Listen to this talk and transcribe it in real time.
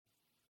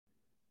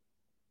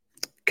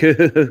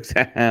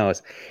Cougs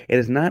House. It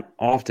is not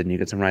often you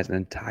can summarize an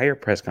entire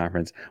press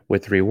conference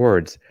with 3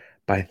 words,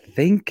 but I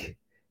think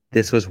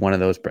this was one of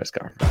those press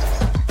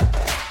conferences.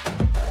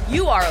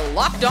 You are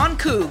Locked On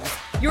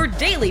Cougs, your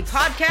daily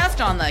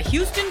podcast on the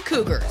Houston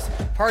Cougars,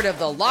 part of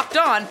the Locked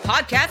On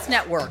Podcast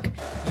Network,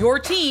 your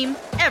team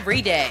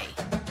every day.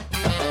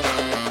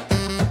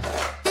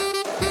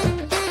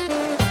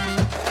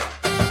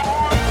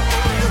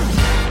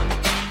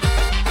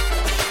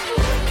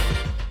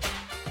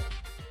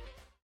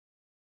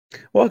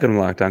 Welcome to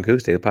Locked On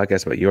Cougs, daily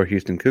podcast about your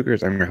Houston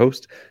Cougars. I'm your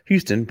host,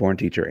 Houston-born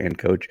teacher and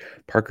coach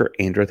Parker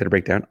Andrew, to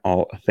break down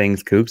all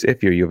things Cougs.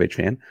 If you're a U of H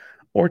fan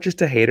or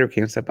just a hater who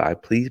can't stop by,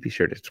 please be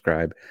sure to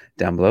subscribe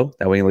down below.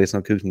 That way you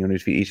listen to Cougs in your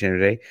newsfeed each and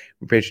every day.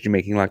 We appreciate you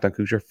making Locked On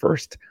Cougs your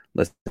first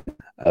listen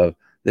of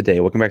the day.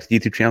 Welcome back to the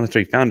YouTube channel. That's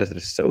where you found us. It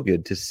is so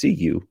good to see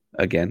you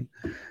again.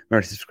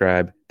 Remember to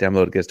subscribe down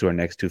below to get us to our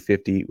next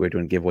 250. We're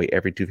doing a giveaway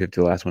every 250.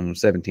 The last one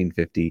was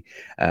 1750.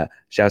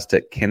 Shouts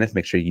to Kenneth.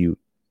 Make sure you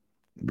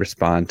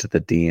respond to the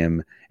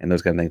DM and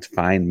those kind of things.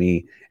 Find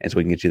me, and so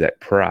we can get you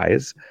that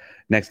prize.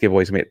 Next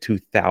giveaway is going to be at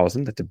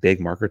 2,000. That's a big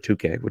marker,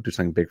 2K. We'll do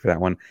something big for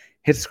that one.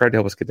 Hit subscribe to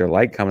help us get there.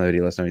 Like, comment on the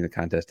video. Let us know in the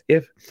contest.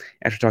 If,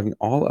 after talking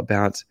all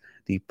about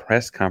the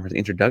press conference,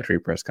 introductory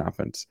press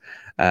conference,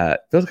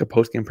 feels like a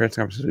post-game press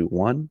conference as we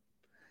won.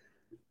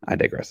 I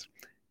digress.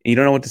 And you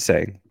don't know what to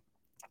say,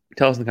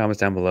 tell us in the comments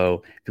down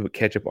below if you would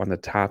ketchup on the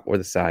top or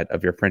the side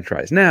of your french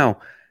fries. Now,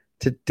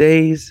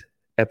 today's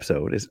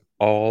episode is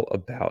all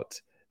about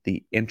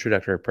the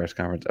introductory press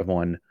conference of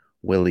one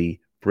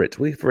Willie Fritz.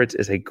 Willie Fritz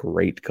is a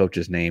great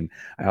coach's name.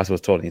 I also was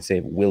told he'd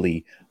say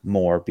Willie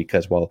more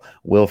because, well,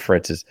 Will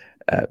Fritz is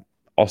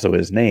also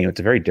his name.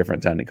 It's a very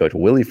different sounding coach.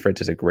 Willie Fritz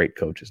is a great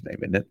coach's name,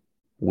 isn't it?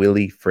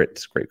 Willie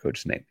Fritz, great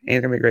coach's name. And he's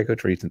going to be a great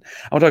coach for Houston.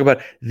 I want to talk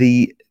about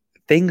the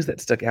things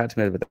that stuck out to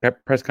me about the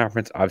press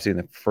conference. Obviously, in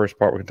the first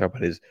part, we're going to talk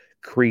about his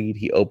creed.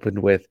 He opened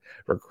with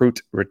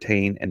recruit,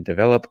 retain, and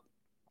develop.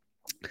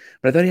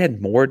 But I thought he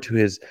had more to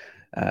his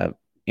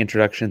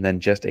introduction than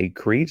just a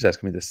creed. So that's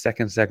going to be the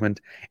second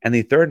segment. And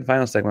the third and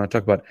final segment, I'll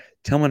talk about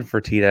Tillman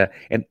Fertitta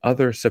and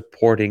other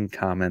supporting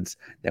comments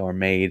that were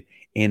made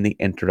in the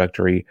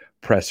introductory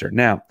presser.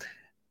 Now,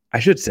 I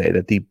should say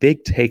that the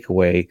big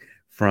takeaway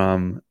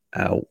from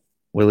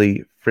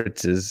Willie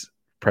Fritz's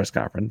press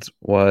conference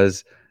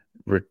was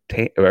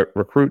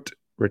recruit,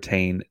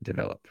 retain,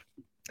 develop.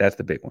 That's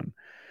the big one.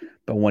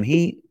 But when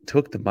he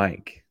took the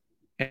mic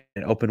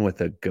and opened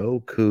with a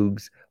 "Go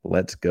Cougs,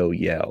 let's go"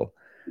 yell,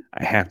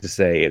 I have to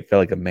say, it felt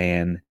like a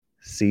man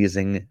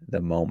seizing the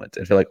moment.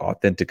 It felt like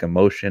authentic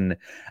emotion.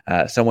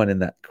 Someone in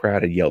that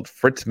crowd had yelled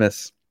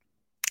Fritzmas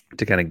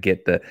to kind of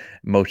get the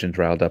emotions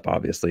riled up,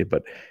 obviously,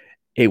 but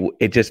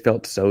it just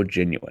felt so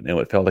genuine. And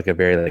it felt like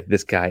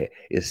this guy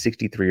is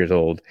 63 years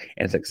old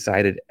and is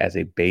excited as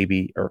a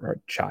baby or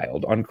a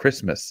child on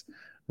Christmas,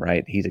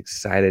 right? He's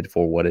excited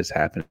for what is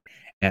happening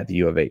at the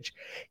U of H.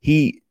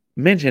 He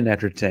mentioned,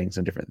 after saying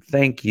some different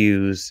thank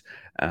yous,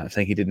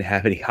 saying he didn't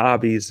have any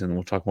hobbies, and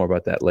we'll talk more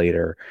about that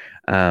later,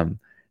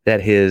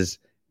 that his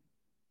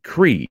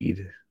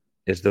creed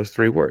is those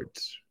 3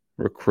 words: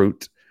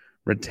 recruit,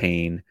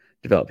 retain,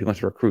 develop. He wants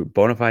to recruit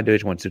bona fide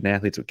Division I student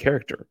athletes with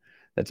character.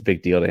 That's a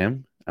big deal to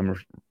him. I'm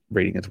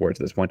reading his words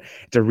at this point.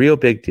 It's a real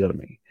big deal to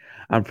me.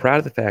 I'm proud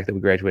of the fact that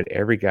we graduated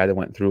every guy that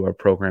went through our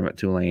program at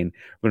Tulane.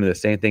 We're going to do the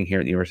same thing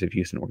here at the University of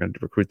Houston. We're going to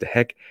recruit the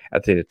heck out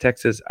of the state of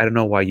Texas. I don't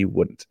know why you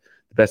wouldn't.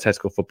 The best high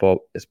school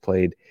football is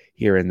played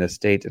here in this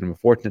state, and I'm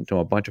fortunate to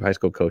know a bunch of high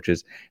school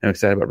coaches, and I'm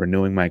excited about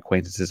renewing my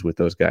acquaintances with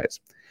those guys.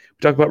 We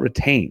talk about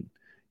retain.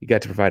 You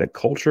got to provide a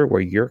culture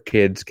where your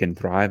kids can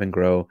thrive and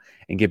grow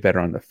and get better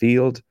on the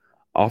field,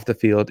 off the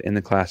field, in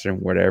the classroom,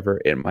 whatever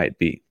it might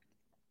be.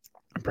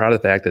 I'm proud of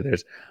the fact that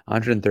there's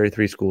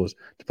 133 schools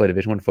to play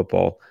Division I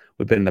football.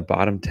 We've been in the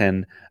bottom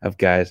 10 of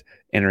guys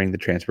entering the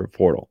transfer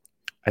portal.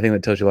 I think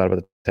that tells you a lot about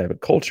the type of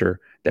culture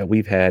that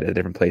we've had at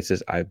different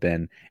places I've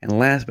been. And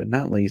last but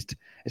not least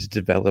is to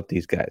develop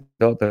these guys.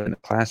 Develop them in the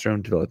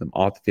classroom, develop them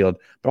off the field,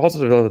 but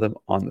also develop them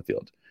on the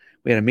field.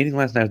 We had a meeting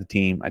last night with the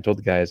team. I told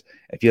the guys,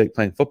 if you like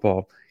playing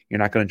football, you're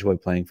not going to enjoy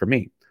playing for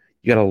me.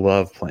 You got to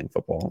love playing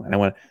football. And I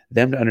want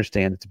them to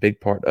understand it's a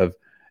big part of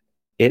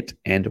it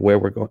and where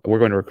we're going. We're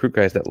going to recruit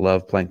guys that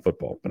love playing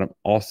football. But I'm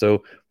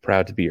also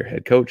proud to be your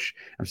head coach.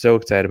 I'm so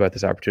excited about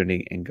this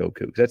opportunity, and go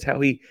Cougs. That's how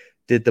he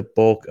did the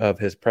bulk of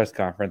his press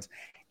conference.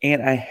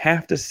 And I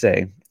have to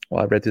say,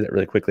 well, I read through that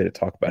really quickly to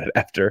talk about it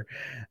after.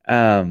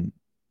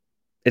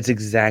 It's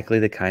exactly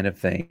the kind of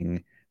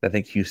thing that I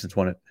think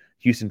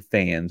Houston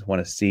fans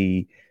want to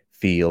see,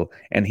 feel,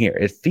 and hear.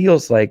 It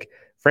feels like,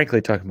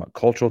 frankly, talking about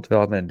cultural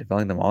development and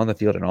developing them on the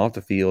field and off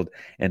the field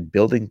and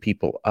building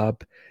people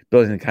up,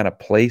 building the kind of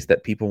place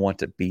that people want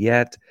to be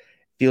at,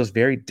 feels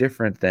very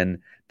different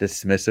than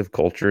dismissive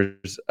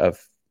cultures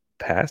of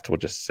past. We'll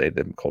just say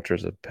them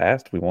cultures of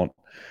past. We won't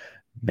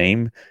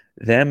name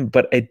them,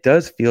 but it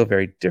does feel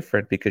very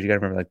different because you got to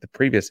remember, like, the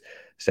previous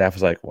staff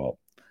was like, well,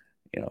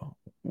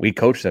 We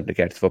coach them to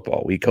catch the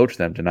football. We coach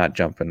them to not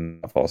jump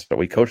in the false start.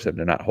 We coach them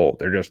to not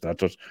hold.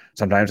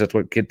 Sometimes that's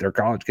what they're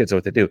college kids,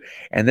 what they do.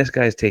 And this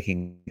guy is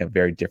taking a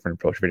very different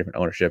approach, very different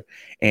ownership,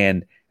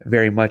 and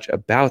very much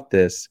about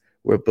this.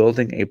 We're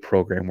building a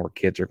program where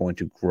kids are going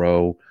to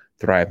grow,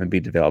 thrive, and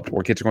be developed,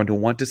 where kids are going to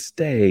want to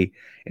stay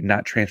and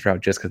not transfer out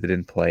just because they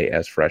didn't play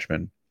as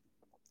freshmen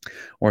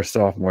or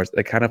sophomores.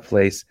 The kind of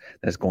place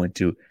that's going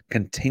to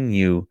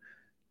continue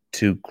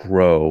to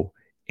grow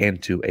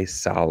into a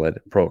solid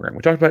program.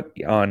 We talked about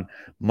on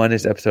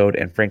Monday's episode,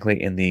 and frankly,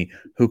 in the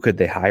who could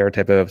they hire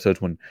type of episodes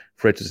when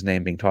Fritz's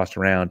name being tossed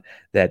around,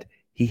 that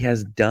he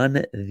has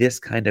done this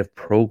kind of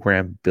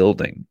program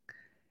building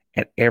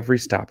at every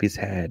stop he's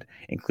had,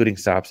 including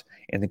stops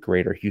in the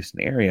greater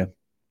Houston area.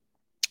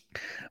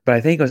 But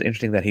I think it was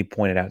interesting that he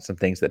pointed out some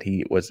things that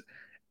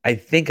I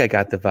think I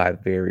got the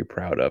vibe very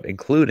proud of,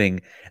 including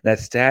that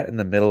stat in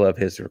the middle of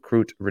his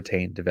recruit,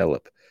 retain,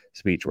 develop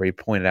speech, where he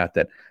pointed out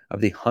that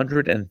of the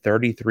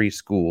 133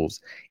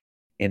 schools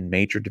in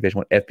major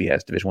Division I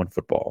FBS, Division I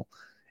football,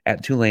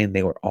 at Tulane,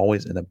 they were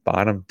always in the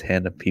bottom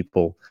 10 of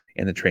people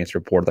in the transfer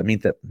portal. That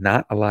means that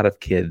not a lot of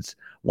kids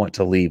want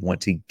to leave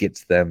once he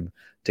gets them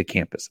to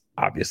campus.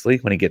 Obviously,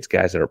 when he gets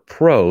guys that are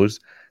pros,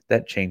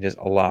 that changes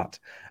a lot.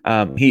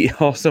 He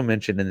also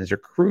mentioned in his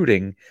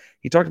recruiting,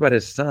 he talked about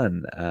his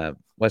son,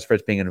 Wes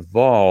Fritz, being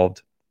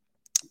involved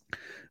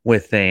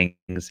with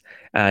things.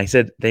 He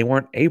said they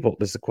weren't able,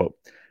 this is a quote,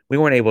 we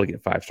weren't able to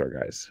get 5-star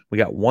guys. We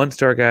got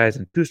 1-star guys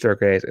and 2-star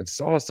guys and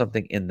saw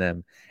something in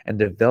them and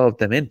developed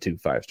them into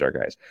 5-star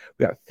guys.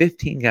 We got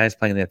 15 guys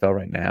playing in the NFL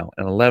right now,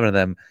 and 11 of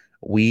them,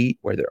 we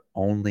were their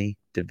only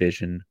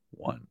Division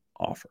I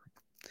offer.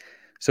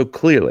 So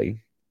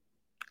clearly,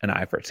 an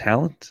eye for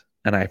talent,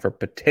 an eye for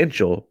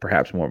potential,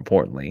 perhaps more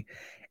importantly,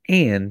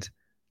 and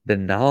the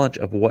knowledge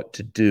of what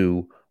to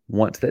do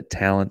once that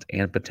talent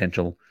and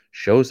potential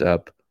shows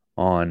up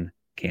on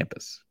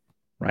campus.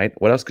 Right?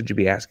 What else could you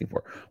be asking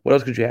for? What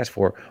else could you ask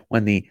for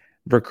when the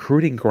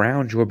recruiting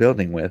ground you're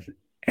building with,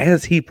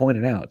 as he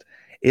pointed out,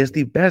 is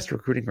the best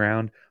recruiting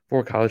ground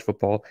for college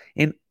football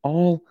in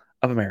all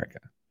of America,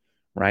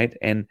 right?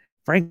 And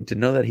frankly, to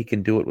know that he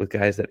can do it with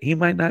guys that he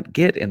might not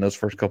get in those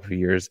first couple of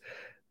years,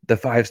 the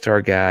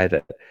 5-star guy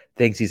that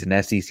thinks he's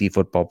an SEC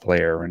football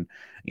player and,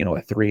 a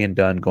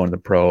 3-and-done going to the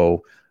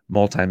pro,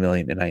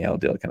 multi-million NIL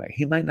deal,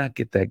 he might not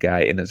get that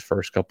guy in his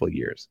first couple of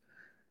years.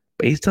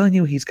 But he's telling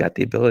you he's got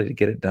the ability to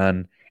get it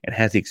done and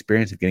has the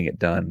experience of getting it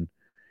done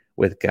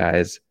with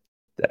guys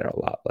that are a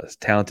lot less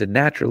talented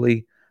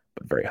naturally,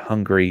 but very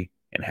hungry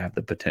and have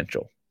the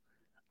potential.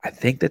 I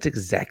think that's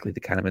exactly the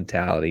kind of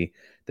mentality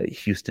that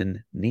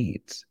Houston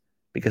needs,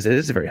 because it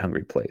is a very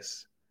hungry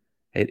place.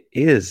 It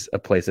is a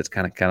place that's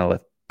kind of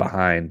left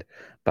behind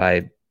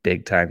by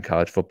big-time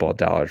college football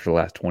dollars for the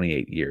last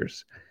 28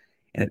 years.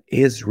 And it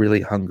is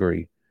really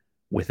hungry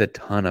with a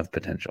ton of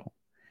potential.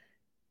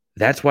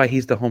 That's why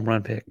he's the home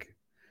run pick,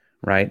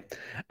 right?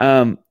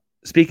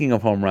 Speaking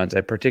of home runs,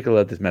 I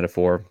particularly love this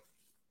metaphor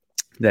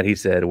that he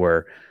said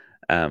where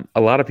a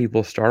lot of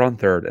people start on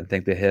third and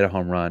think they hit a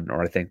home run,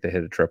 or I think they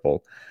hit a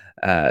triple.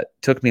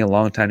 Took me a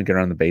long time to get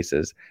around the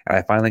bases, and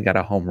I finally got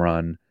a home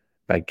run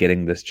by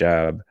getting this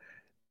job.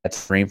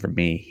 That's a dream for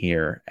me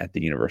here at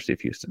the University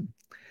of Houston.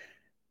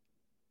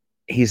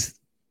 He's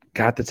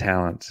got the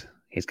talent.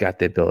 He's got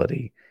the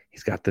ability.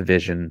 He's got the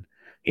vision.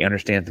 He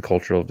understands the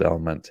cultural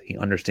development. He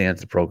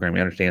understands the program.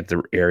 He understands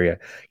the area.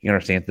 He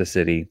understands the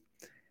city.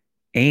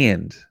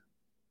 And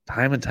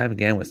time and time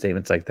again with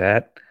statements like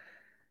that,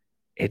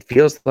 it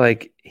feels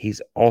like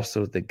he's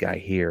also the guy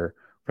here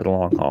for the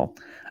long haul.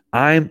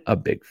 I'm a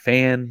big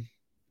fan.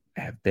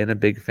 I have been a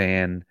big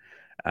fan.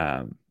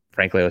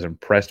 Frankly, I was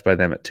impressed by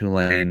them at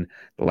Tulane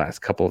the last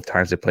couple of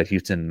times they played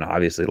Houston, and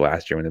obviously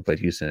last year when they played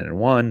Houston and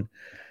won.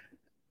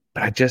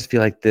 But I just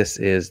feel like this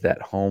is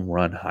that home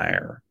run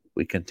hire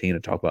we continue to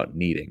talk about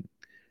needing.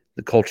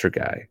 The culture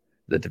guy,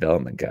 the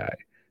development guy,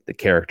 the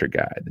character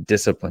guy, the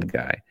discipline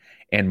guy,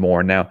 and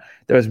more. Now,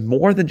 there was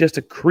more than just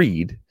a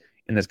creed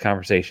in this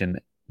conversation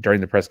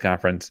during the press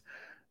conference,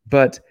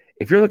 but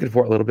if you're looking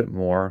for a little bit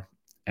more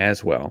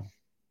as well,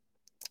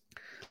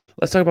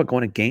 let's talk about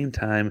going to Game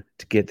Time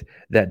to get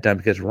that done,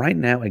 because right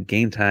now at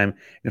Game Time,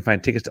 you can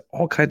find tickets to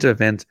all kinds of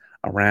events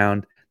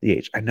around the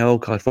H. I know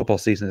college football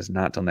season is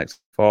not till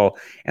next fall,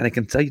 and they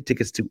can sell you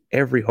tickets to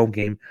every home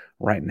game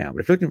right now. But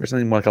if you're looking for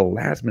something more like a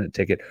last-minute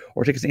ticket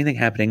or tickets to anything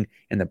happening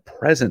in the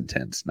present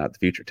tense, not the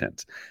future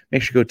tense,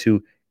 make sure you go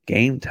to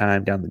Game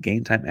Time, down the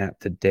Game Time app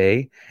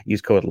today.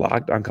 Use code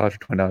LOCKEDONCollege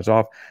for $20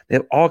 off. They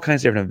have all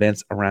kinds of different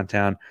events around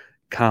town,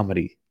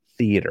 comedy,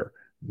 theater,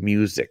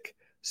 music,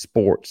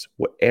 sports,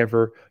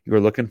 whatever you're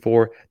looking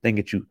for. They can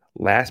get you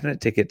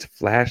last-minute tickets,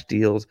 flash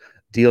deals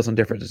on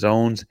different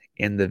zones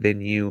in the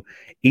venue,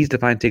 easy to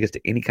find tickets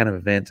to any kind of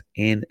event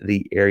in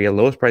the area,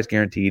 lowest price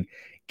guaranteed,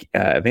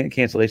 event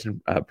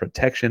cancellation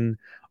protection,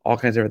 all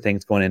kinds of different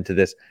things going into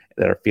this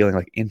that are feeling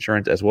like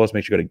insurance, as well as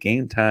make sure you go to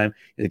Game Time,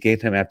 the Game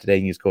Time app today,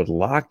 and use code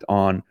LOCKED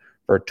ON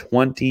for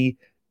 $20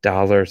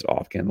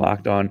 off. Again,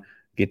 Locked On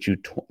get you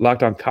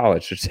Locked On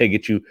College, should say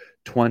get you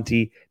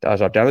 $20 off.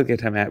 Download the Game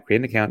Time app,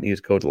 create an account, and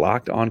use code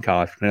Locked On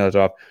College for $20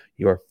 off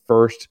your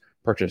first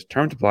purchase.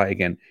 Terms apply.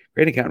 Again,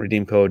 create an account and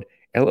redeem code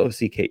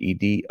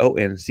LOCKEDONCOLLEGE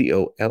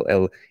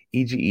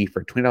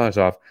for $20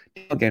 off.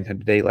 Download Game Time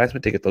today. Last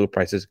minute tickets, low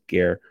prices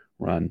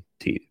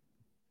guaranteed.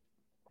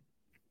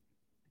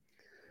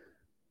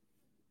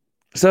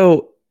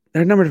 So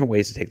there are a number of different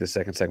ways to take the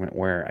second segment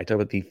where I talk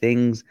about the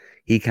things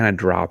he kind of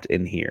dropped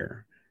in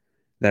here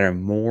that are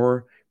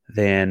more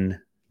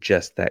than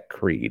just that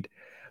creed.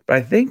 But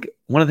I think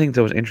one of the things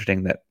that was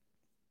interesting that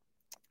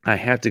I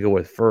have to go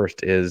with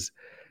first is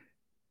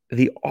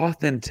the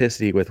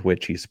authenticity with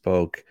which he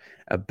spoke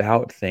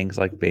about things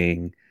like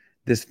being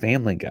this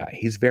family guy.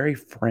 He's very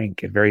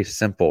frank and very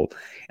simple.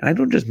 And I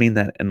don't just mean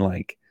that in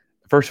like,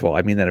 first of all,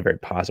 I mean that in a very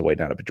positive way,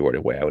 not a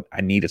pejorative way.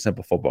 I need a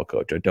simple football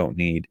coach. I don't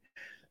need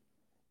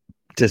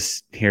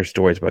just hear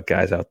stories about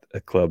guys out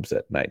at clubs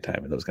at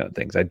nighttime and those kind of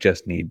things. I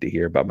just need to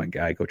hear about my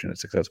guy coaching a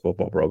successful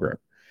football program.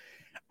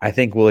 I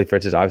think Willie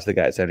Fritz is obviously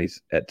the guy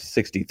at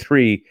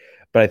 63,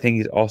 but I think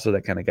he's also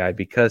that kind of guy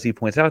because he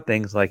points out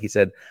things like he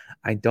said,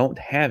 I don't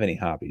have any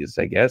hobbies,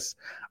 I guess.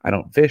 I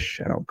don't fish,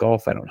 I don't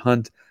golf, I don't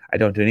hunt, I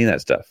don't do any of that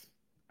stuff.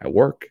 I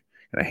work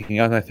and I hang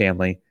out with my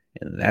family,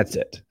 and that's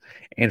it.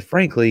 And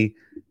frankly,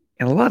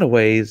 in a lot of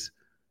ways,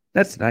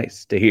 that's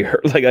nice to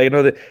hear. Like, I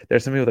know that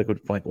there's some people that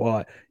would think,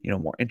 well,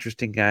 more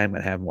interesting guy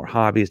might have more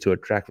hobbies to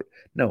attract.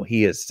 No,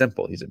 he is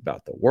simple. He's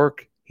about the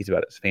work. He's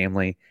about his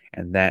family.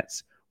 And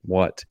that's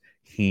what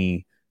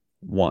he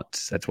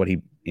wants. That's what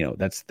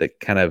that's the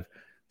kind of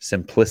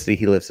simplicity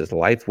he lives his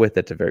life with.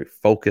 That's a very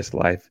focused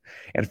life.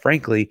 And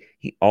frankly,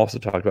 he also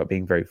talked about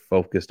being very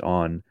focused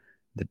on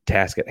the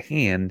task at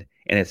hand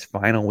in his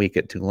final week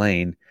at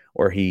Tulane,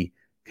 where he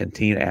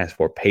continue to ask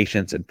for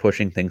patience and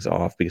pushing things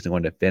off because he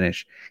wanted to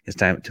finish his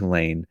time at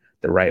Tulane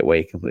the right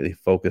way, completely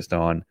focused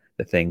on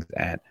the things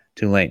at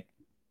Tulane.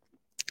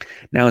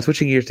 Now, in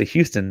switching gears to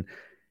Houston,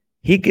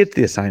 he gets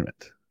the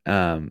assignment.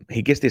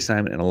 He gets the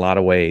assignment in a lot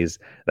of ways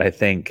that I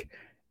think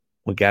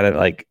we got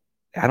to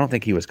I don't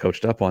think he was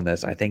coached up on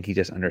this. I think he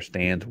just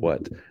understands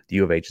what the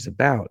U of H is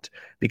about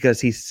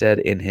because he said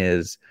in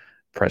his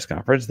press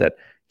conference that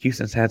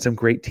Houston's had some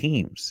great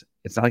teams.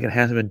 It's not like it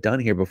hasn't been done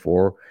here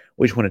before.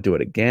 We just want to do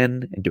it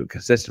again and do it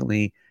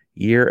consistently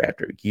year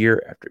after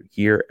year after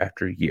year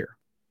after year.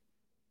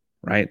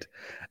 Right?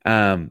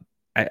 I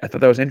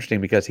thought that was interesting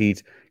because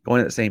he's going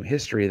to the same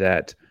history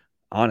that,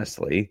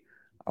 honestly,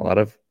 a lot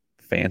of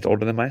fans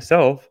older than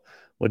myself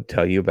would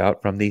tell you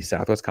about from the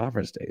Southwest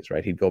Conference days,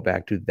 right? He'd go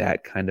back to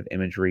that kind of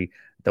imagery,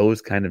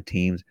 those kind of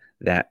teams,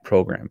 that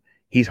program.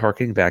 He's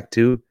harking back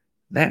to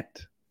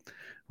that,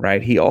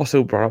 right? He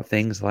also brought up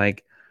things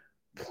like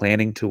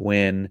planning to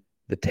win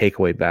the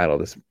takeaway battle,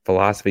 this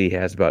philosophy he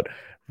has about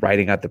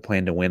writing out the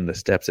plan to win, the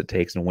steps it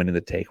takes and winning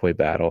the takeaway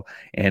battle.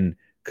 And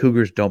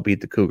Cougars don't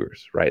beat the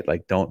Cougars, right?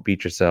 Like, don't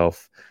beat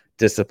yourself,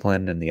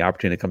 discipline and the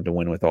opportunity to come to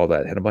win with all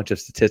that. Had a bunch of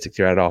statistics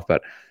here right off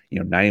about,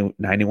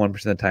 91%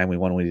 of the time we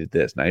won when we did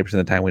this, 90% of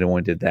the time we don't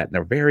want to did that. And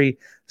they're very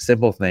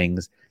simple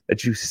things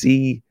that you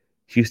see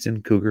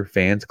Houston Cougar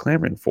fans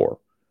clamoring for.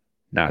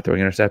 Not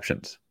throwing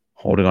interceptions,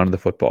 holding on to the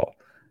football,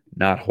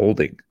 not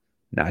holding,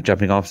 not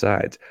jumping off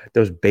sides.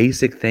 Those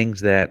basic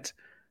things that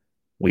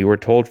we were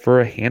told for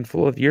a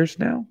handful of years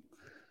now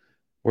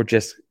were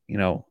just,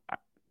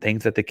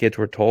 things that the kids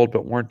were told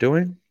but weren't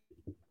doing.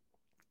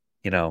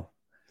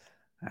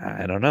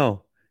 I don't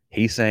know.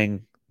 He's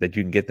saying that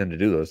you can get them to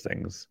do those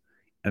things.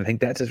 And I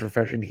think that's as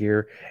refreshing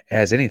here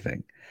as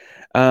anything.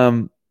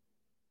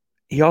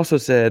 He also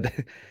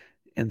said,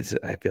 and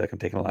I feel like I'm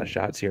taking a lot of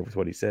shots here with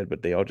what he said,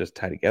 but they all just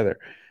tie together.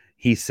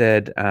 He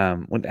said,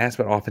 when asked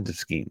about offensive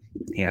scheme,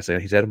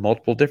 he's had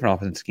multiple different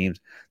offensive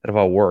schemes that have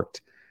all worked.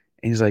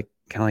 And he's like,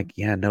 kind of like,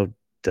 yeah, no,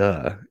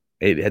 duh.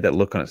 It had that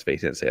look on his face.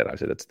 He didn't say it. I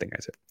said, that's the thing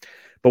I said.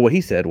 But what he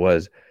said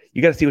was,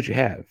 you got to see what you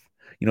have.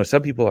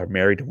 Some people are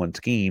married to one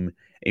scheme. And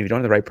if you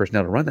don't have the right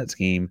personnel to run that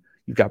scheme,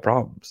 you've got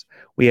problems.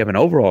 We have an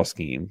overall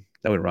scheme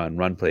that we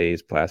run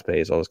plays, pass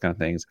plays, all those kind of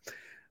things.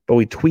 But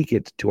we tweak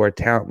it to our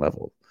talent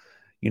level.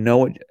 You know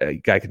what a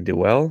guy can do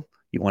well?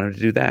 You want him to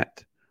do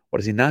that. What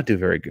does he not do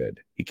very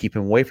good? You keep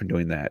him away from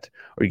doing that.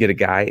 Or you get a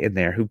guy in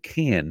there who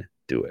can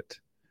do it.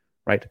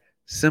 Right?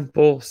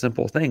 Simple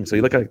things. So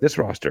you look at this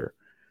roster.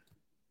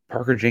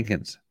 Parker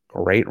Jenkins,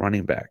 great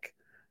running back.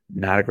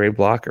 Not a great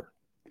blocker.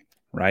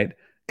 Right?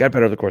 Got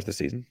better over the course of the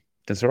season.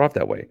 Didn't start off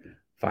that way.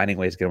 Finding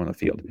ways to get him on the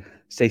field.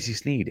 Stacey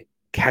Sneed,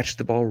 catches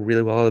the ball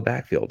really well out of the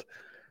backfield.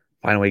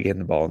 Find a way to get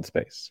the ball in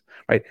space.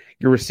 Right?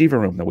 Your receiver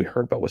room that we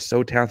heard about was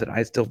so talented.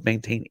 I still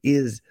maintain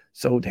is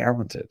so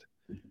talented.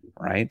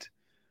 Right?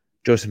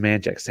 Joseph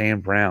Manchek,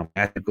 Sam Brown,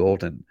 Matthew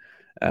Golden,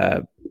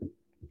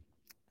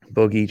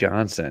 Boogie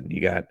Johnson.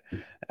 You got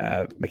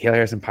Michaela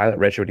Harrison Pilot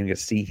redshirt. We didn't get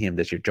to see him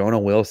this year. Jonah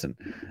Wilson.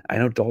 I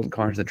know Dalton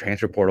Carnes in the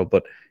transfer portal,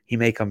 but he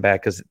may come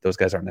back because those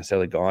guys aren't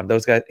necessarily gone.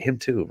 Those guys, him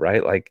too,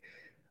 right? Like,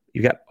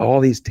 you got all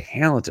these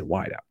talented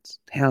wideouts.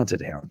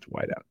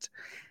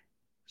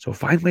 So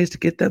find ways to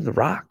get them to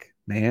rock,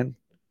 man.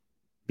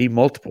 Be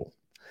multiple.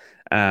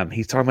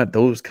 He's talking about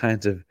those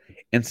kinds of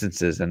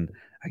instances, and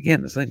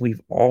Again, it's something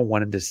we've all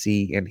wanted to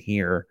see and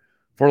hear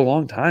for a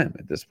long time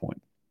at this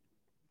point.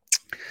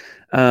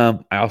 I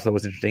also thought it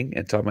was interesting,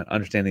 and talking about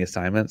understanding the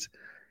assignments,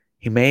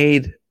 he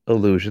made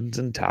allusions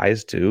and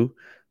ties to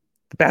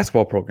the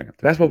basketball program.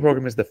 The basketball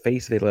program is the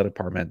face of the athletic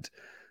department.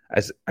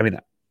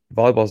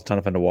 Volleyball is a ton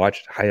of fun to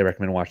watch. Highly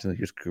recommend watching the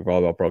Houston Cougar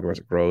volleyball program as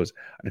it grows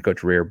under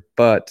Coach Rear.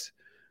 But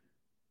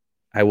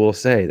I will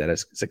say that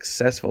as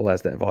successful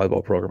as that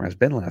volleyball program has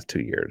been the last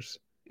 2 years,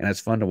 and as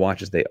fun to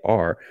watch as they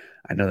are,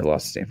 I know they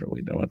lost to Stanford.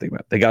 We don't want to think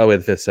about it. They got away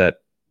with the fifth set.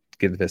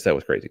 Getting the fifth set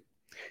was crazy.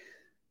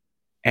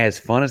 As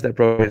fun as that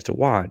program is to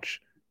watch,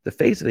 the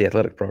face of the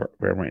athletic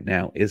program right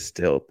now is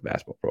still the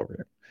basketball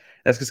program.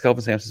 That's because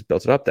Kelvin Sampson's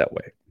built it up that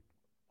way.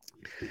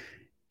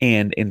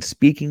 And in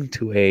speaking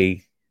to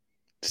a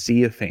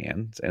sea of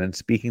fans, and in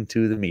speaking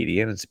to the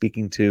media, and in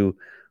speaking to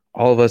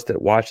all of us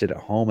that watch it at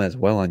home as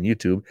well on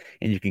YouTube,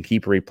 and you can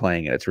keep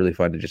replaying it. It's really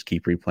fun to just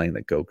keep replaying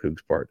the Go Cougs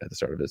part at the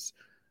start of his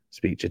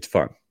speech. It's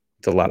fun.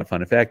 It's a lot of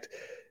fun. In fact,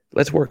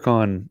 let's work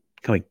on,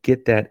 can we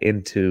get that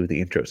into the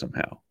intro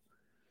somehow?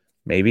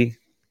 Maybe.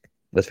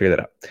 Let's figure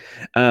that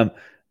out.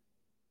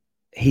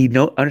 He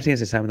understands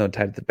his time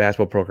tied to the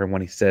basketball program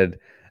when he said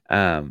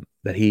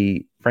that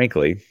he,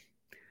 frankly,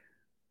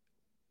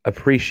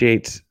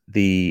 appreciates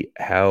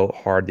how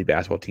hard the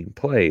basketball team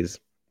plays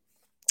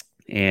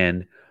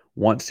and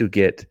wants to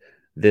get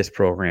this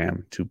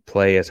program to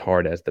play as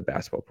hard as the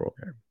basketball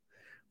program,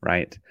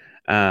 right?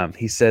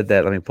 He said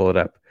that, let me pull it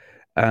up.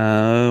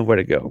 Where'd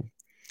it go?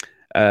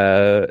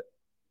 Where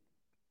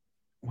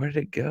did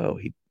it go?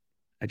 He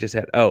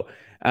said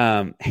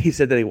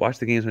that he watched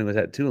the games when he was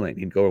at Tulane.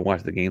 He'd go and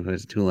watch the games when he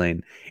was at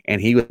Tulane, and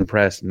he was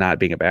impressed, not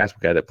being a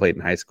basketball guy that played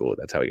in high school.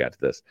 That's how he got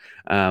to this,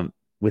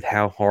 with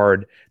how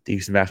hard the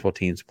Houston basketball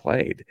teams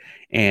played.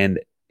 And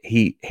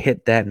he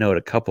hit that note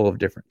a couple of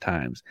different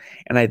times.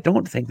 And I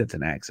don't think that's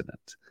an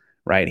accident,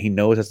 right? He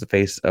knows that's the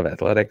face of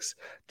athletics.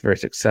 It's a very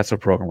successful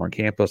program on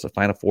campus. The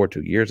Final Four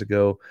 2 years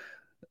ago,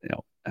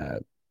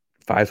 5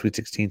 Sweet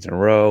 16s in a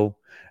row,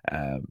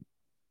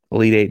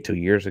 Elite Eight 2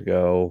 years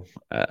ago,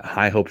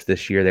 high hopes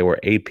this year. They were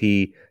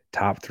AP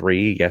top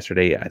 3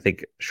 yesterday, I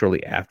think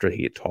shortly after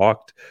he had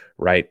talked,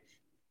 right?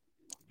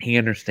 He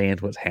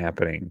understands what's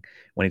happening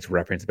when he's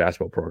referencing the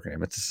basketball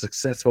program. It's a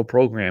successful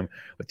program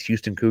with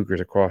Houston Cougars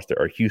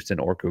Houston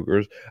or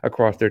Cougars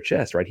across their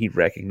chest, right? He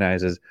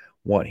recognizes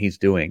what he's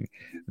doing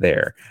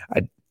there.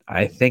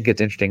 I think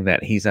it's interesting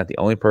that he's not the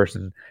only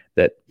person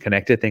that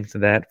connected things to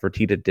that.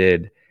 Fertitta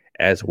did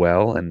as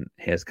well, and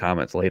his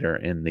comments later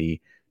in the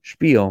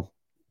spiel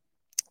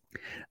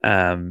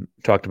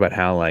talked about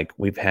how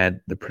we've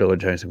had the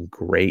privilege of having some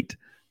great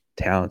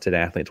talented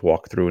athletes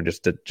walk through and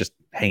just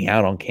hang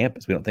out on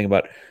campus. We don't think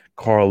about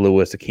Carl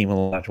Lewis, Akeem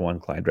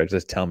Olajuwon, Clyde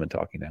Drexler, Tellman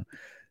talking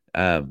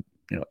now.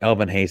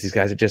 Elvin Hayes, these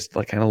guys that just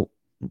kind of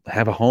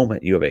have a home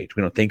at U of H.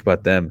 We don't think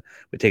about them.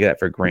 We take that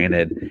for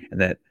granted.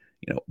 And that,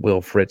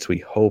 Willie Fritz, we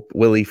hope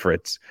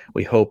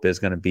is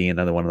going to be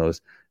another one of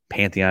those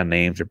Pantheon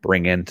names, or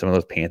bring in some of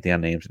those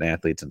Pantheon names and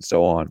athletes and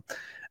so on.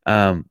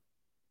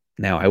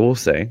 Now, I will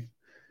say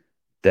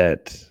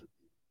that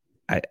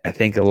I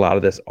think a lot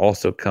of this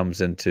also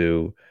comes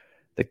into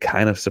the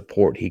kind of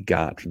support he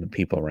got from the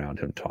people around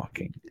him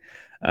talking.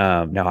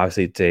 Now,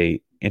 obviously, it's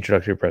a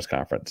introductory press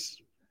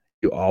conference.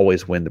 You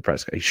always win the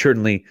press conference. You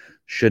certainly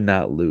should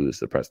not lose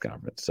the press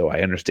conference. So I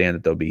understand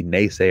that there'll be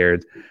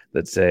naysayers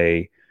that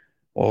say,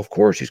 well, of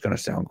course he's going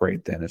to sound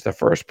great then. It's the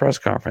first press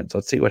conference.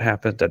 Let's see what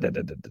happens. Da, da,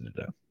 da, da, da,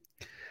 da.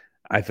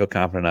 I feel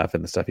confident enough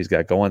in the stuff he's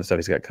got going, the stuff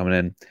he's got coming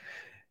in.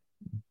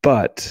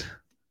 But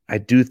I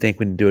do think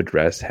we need to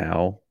address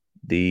how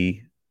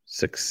the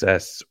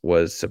success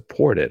was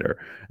supported, or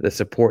the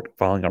support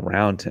falling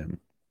around him.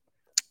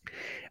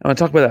 I want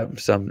to talk about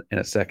that some in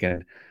a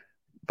second,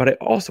 but I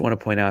also want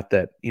to point out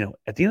that,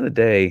 at the end of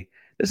the day,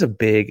 this is a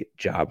big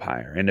job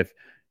hire. And if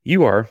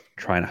you are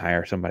trying to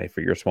hire somebody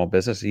for your small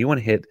business, and you want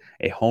to hit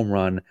a home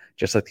run,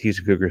 just like the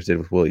Houston Cougars did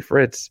with Willie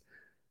Fritz,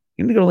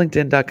 you need to go to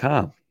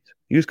LinkedIn.com.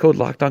 Use code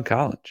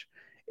LOCKEDONCollege.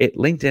 At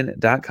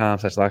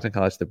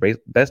LinkedIn.com/LockedOnCollege, the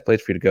best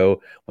place for you to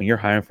go when you're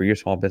hiring for your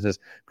small business,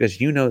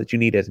 because you know that you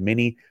need as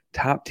many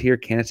top-tier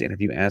candidates to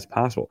interview as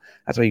possible.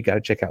 That's why you got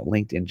to check out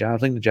LinkedIn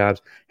Jobs. LinkedIn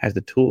Jobs has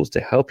the tools to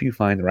help you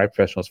find the right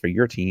professionals for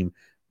your team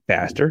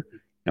faster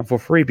and for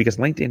free, because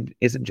LinkedIn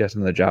isn't just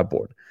another job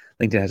board.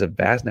 LinkedIn has a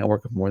vast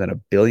network of more than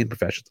 1 billion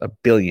professionals,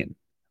 billion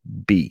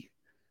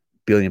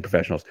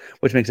professionals,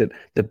 which makes it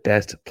the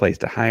best place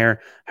to hire.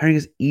 Hiring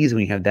is easy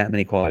when you have that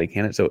many quality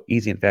candidates. So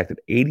easy, in fact, that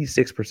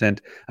 86%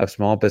 of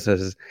small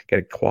businesses get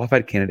a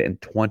qualified candidate in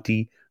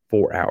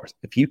 24 hours.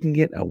 If you can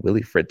get a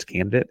Willie Fritz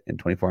candidate in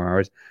 24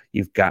 hours,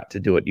 you've got to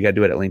do it. You got to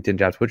do it at LinkedIn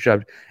Jobs. Put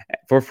jobs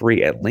for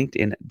free at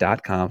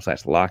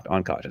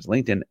linkedin.com/lockedoncollege. It's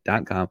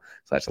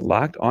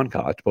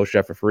linkedin.com/lockedoncollege. Post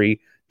your job for free.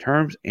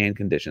 Terms and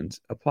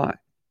conditions apply.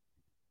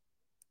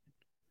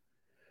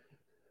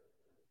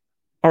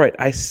 All right,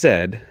 I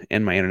said,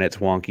 and my internet's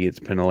wonky. It's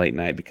been a late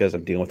night because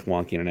I'm dealing with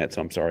wonky internet,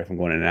 so I'm sorry if I'm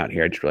going in and out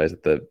here. I just realized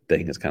that the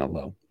thing is kind of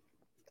low.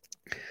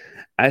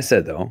 I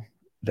said, though,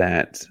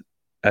 that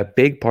a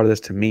big part of this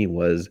to me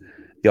was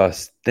the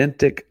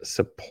authentic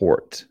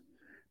support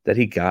that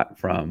he got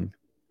from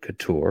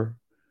Couture,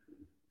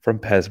 from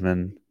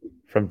Pesman,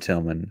 from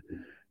Tillman,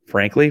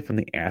 frankly, from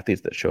the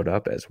athletes that showed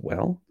up as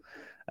well.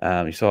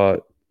 You saw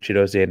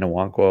Chidozie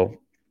Nwankwo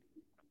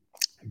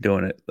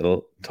doing it,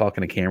 little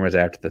talking to cameras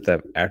after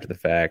the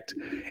fact.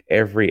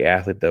 Every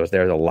athlete that was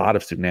there, there's a lot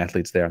of student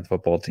athletes there on the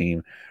football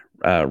team,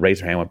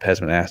 raised their hand when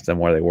Pesman asked them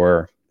where they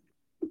were.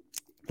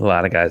 A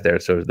lot of guys there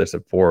showed their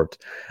support.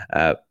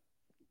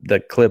 The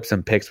clips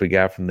and pics we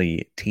got from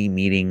the team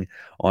meeting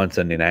on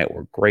Sunday night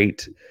were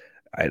great.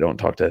 I don't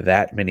talk to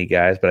that many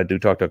guys, but I do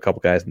talk to a couple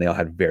guys, and they all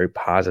had very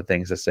positive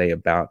things to say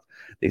about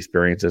the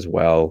experience as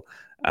well.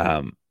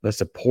 The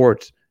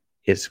support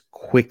is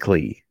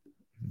quickly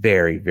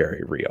very,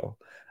 very real.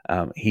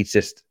 I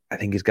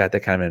think he's got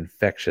that kind of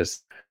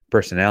infectious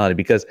personality,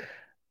 because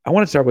I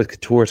want to start with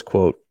Couture's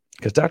quote,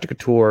 because Dr.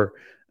 Couture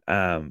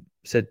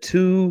said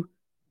two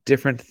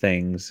different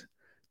things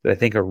that I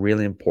think are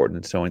really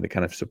important in showing the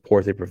kind of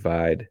support they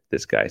provide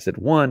this guy. He said,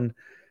 one,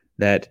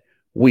 that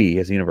we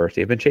as a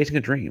university have been chasing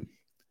a dream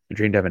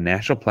to have a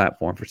national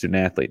platform for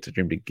student athletes, a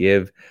dream to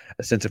give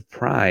a sense of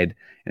pride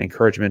and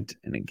encouragement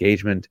and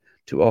engagement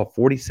to all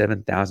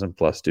 47,000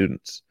 plus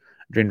students,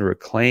 a dream to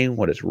reclaim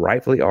what is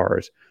rightfully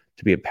ours,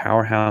 to be a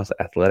powerhouse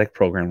athletic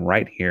program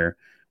right here,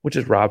 which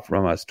is robbed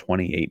from us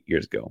 28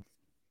 years ago.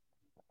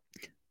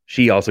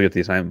 She also gets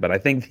the assignment, but I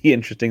think the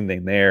interesting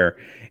thing there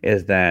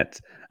is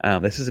that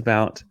this is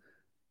about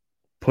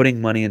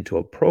putting money into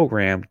a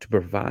program to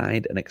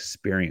provide an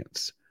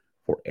experience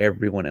for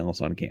everyone else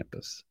on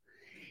campus.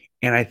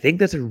 And I think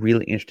that's a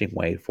really interesting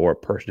way for a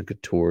person in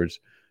Couture's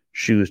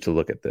shoes to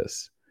look at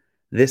this.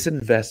 This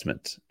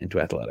investment into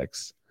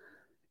athletics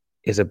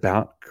is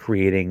about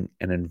creating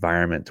an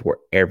environment where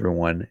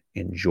everyone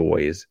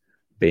enjoys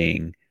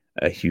being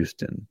a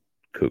Houston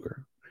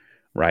Cougar,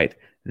 right?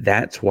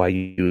 That's why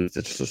you use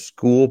it's a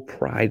school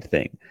pride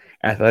thing.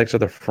 Athletics are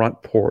the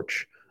front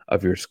porch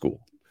of your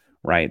school,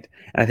 right?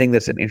 And I think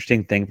that's an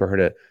interesting thing for her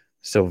to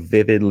so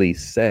vividly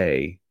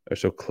say, or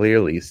so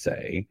clearly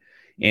say,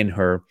 in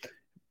her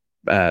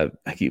I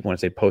keep wanting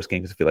to say post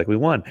game because I feel like we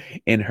won,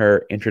 in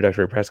her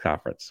introductory press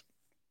conference.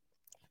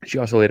 She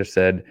also later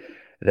said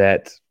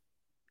that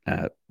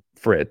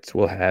Fritz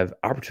will have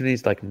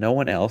opportunities like no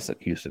one else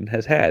at Houston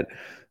has had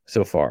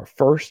so far.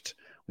 First,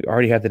 we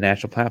already have the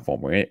national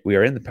platform. We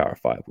are in the Power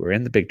 5. We're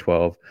in the Big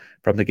 12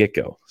 from the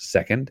get-go.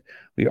 Second,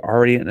 we are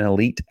already an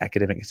elite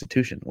academic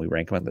institution. We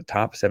rank among the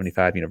top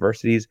 75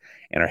 universities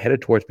and are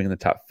headed towards being in the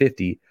top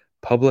 50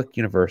 public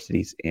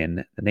universities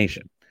in the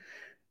nation.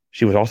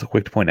 She was also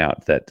quick to point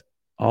out that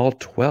all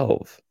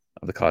 12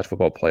 of the college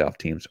football playoff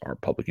teams are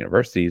public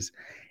universities,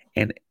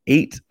 and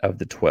 8 of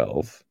the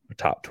 12, or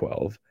top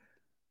 12,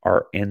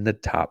 are in the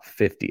top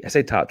 50. I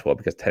say top 12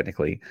 because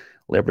technically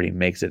Liberty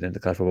makes it into the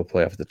college football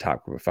playoff as the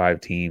top group of 5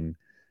 team,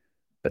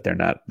 but they're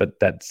not. But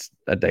that's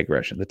a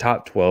digression. The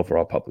top 12 are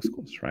all public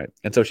schools, right?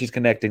 And so she's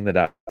connecting the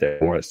dots there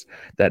for us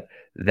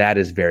that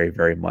is very,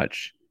 very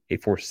much a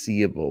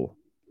foreseeable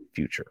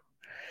future.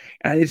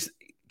 And it's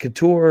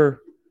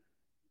Couture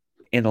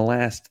in the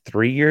last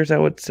 3 years, I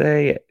would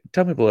say.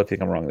 Tell me below if you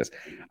think I'm wrong with this.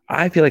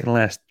 I feel like in the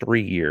last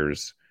 3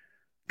 years,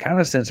 kind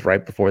of since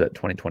right before that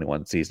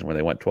 2021 season where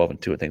they went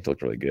 12-2 and things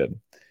looked really good,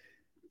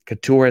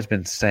 Couture has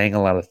been saying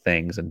a lot of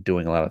things and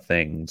doing a lot of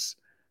things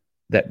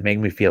that make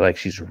me feel like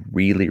she's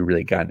really,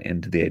 really gotten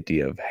into the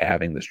idea of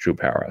having this true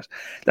powerhouse.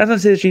 That's not to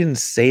say that she didn't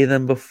say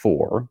them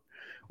before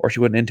or she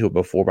wasn't into it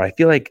before, but I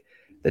feel like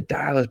the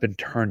dial has been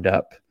turned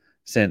up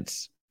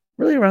since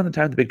really around the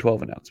time of the Big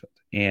 12 announcement.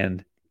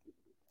 And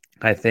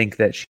I think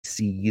that she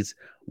sees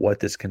what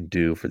this can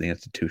do for the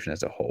institution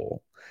as a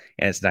whole.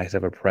 And it's nice to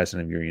have a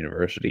president of your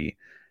university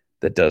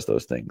that does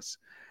those things.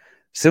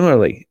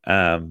 Similarly,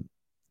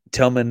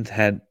 Tillman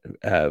had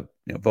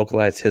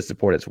vocalized his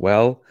support as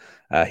well.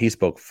 He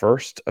spoke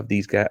first of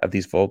these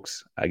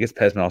folks. I guess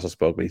Pesman also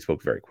spoke, but he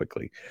spoke very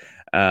quickly.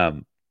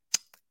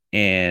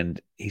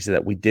 And he said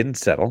that we didn't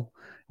settle.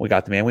 We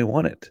got the man we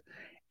wanted.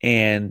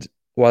 And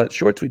while it's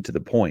short, sweet, to the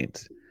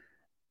point,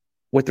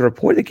 with the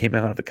report that came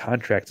out of the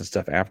contracts and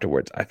stuff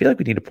afterwards, I feel like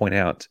we need to point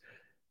out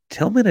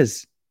Tillman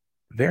is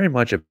very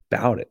much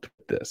about it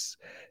with this.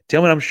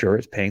 Tillman, I'm sure,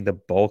 is paying the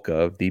bulk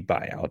of the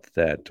buyout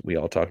that we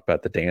all talked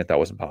about the day I thought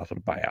was impossible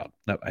to buy out.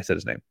 No, I said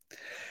his name.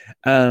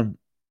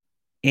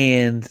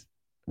 And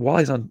while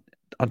he's on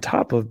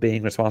top of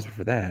being responsible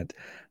for that,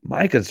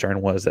 my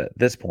concern was at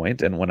this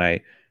point, and when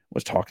I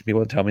was talking to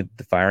people to tell me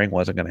the firing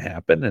wasn't going to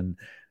happen and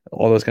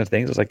all those kinds of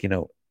things, I was like,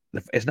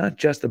 it's not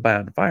just the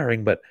buyout and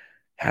firing, but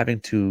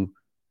having to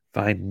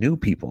find new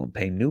people and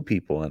pay new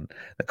people and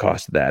the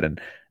cost of that.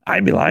 And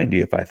I'd be lying to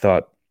you if I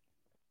thought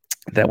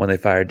that when they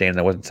fired Dan,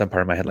 that wasn't some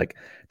part of my head, like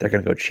they're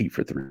going to go cheat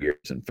for 3 years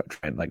and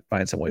try and like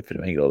find some way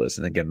to angle this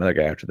and then get another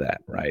guy after that,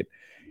 right?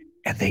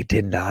 And they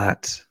did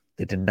not.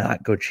 They did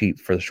not go cheap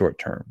for the short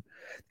term.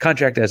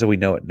 Contract, as we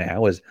know it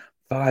now, is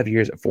 5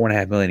 years at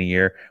 $4.5 million a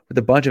year with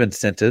a bunch of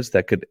incentives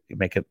that could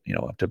make it,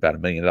 up to about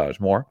 $1 million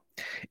more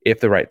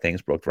if the right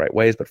things broke the right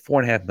ways. But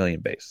 $4.5 million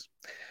base.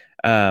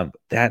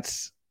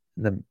 That's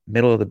in the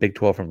middle of the Big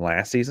 12 from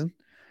last season,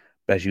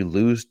 But as you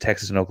lose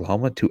Texas and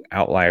Oklahoma, two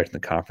outliers in the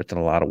conference in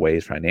a lot of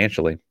ways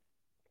financially,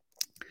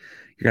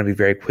 you're going to be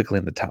very quickly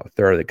in the top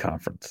third of the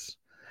conference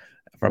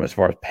from as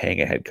far as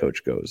paying a head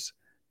coach goes.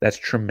 That's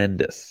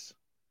tremendous.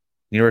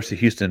 University of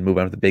Houston move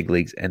on to the big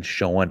leagues and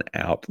showing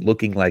out,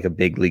 looking like a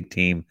big league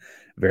team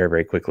very,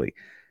 very quickly.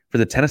 For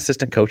the 10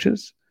 assistant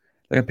coaches,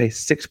 they're going to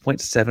pay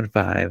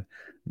 $6.75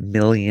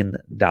 million.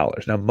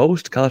 Now,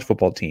 most college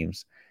football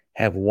teams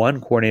have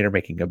one coordinator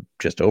making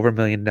just over $1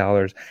 million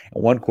and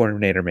one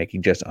coordinator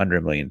making just under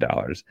 $1 million.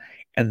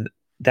 And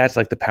that's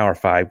like the Power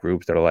Five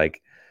groups that are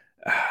like,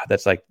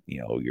 that's like,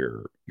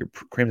 your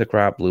cream of the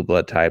crop, blue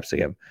blood types. So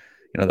you have,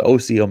 the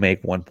OC will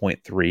make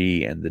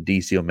 1.3 and the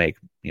DC will make,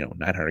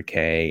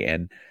 900K.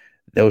 And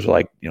those are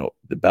like,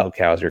 the bell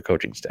cows of your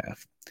coaching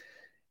staff.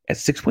 At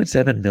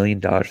 $6.7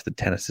 million for the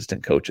 10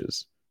 assistant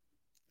coaches,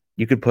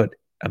 you could put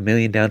 $1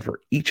 million down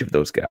for each of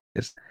those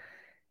guys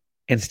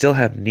and still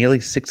have nearly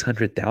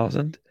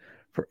 $600,000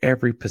 for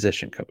every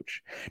position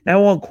coach. Now,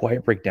 it won't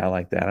quite break down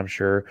like that. I'm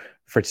sure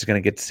Fritz is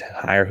going to get to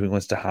hire who he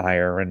wants to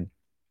hire and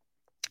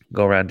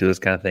go around and do those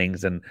kind of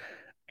things. And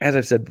as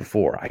I've said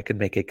before, I could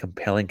make a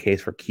compelling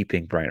case for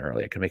keeping Brian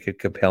Early. I could make a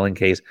compelling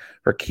case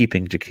for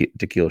keeping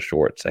Jaquil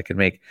Shorts. I could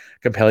make a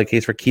compelling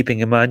case for keeping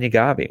Emmanuel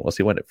Gavi. We'll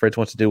see what Fritz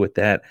wants to do with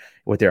that,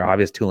 with their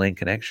obvious Tulane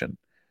connection.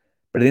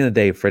 But at the end of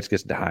the day, Fritz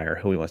gets to hire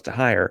who he wants to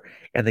hire,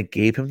 and they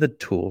gave him the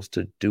tools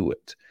to do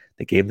it.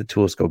 They gave him the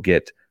tools to go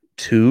get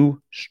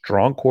two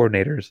strong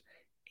coordinators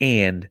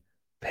and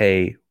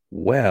pay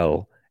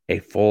well a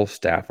full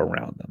staff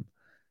around them.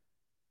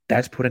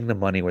 That's putting the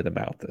money where the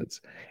mouth is.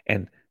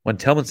 And when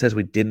Tillman says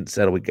we didn't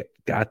settle, we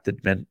got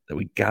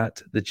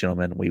the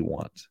gentleman we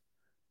want,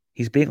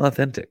 he's being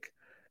authentic.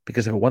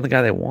 Because if it wasn't the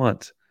guy they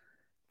want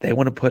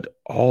to put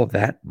all of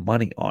that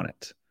money on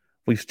it.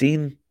 We've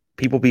seen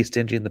people be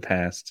stingy in the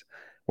past.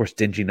 We're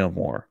stingy no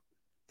more.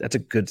 That's a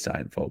good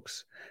sign,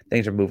 folks.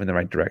 Things are moving in the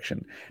right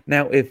direction.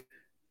 Now, if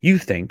you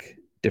think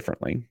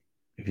differently,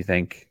 if you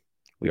think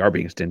we are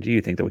being stingy,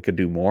 you think that we could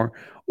do more,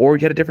 or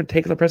you had a different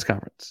take on the press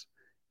conference,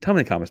 tell me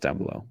in the comments down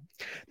below.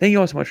 Thank you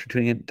all so much for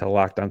tuning in to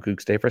Locked On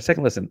Cougs Day. For a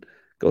second listen,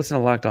 go listen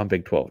to Locked On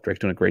Big 12. Drake's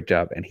doing a great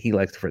job, and he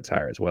likes the Fritz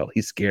hire as well.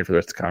 He's scared for the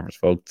rest of the conference,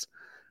 folks.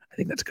 I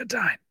think that's a good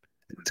sign.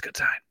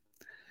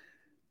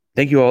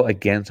 Thank you all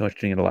again so much for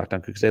tuning in to Locked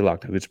On Cougs Day.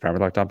 Locked On Cougs, primary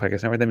Locked On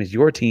podcast network. That means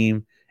your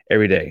team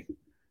every day.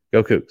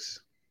 Go Cougs.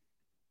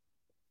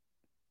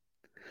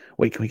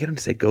 Wait, can we get him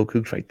to say Go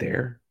Cougs right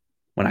there?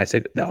 When I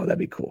say, no, that'd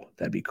be cool.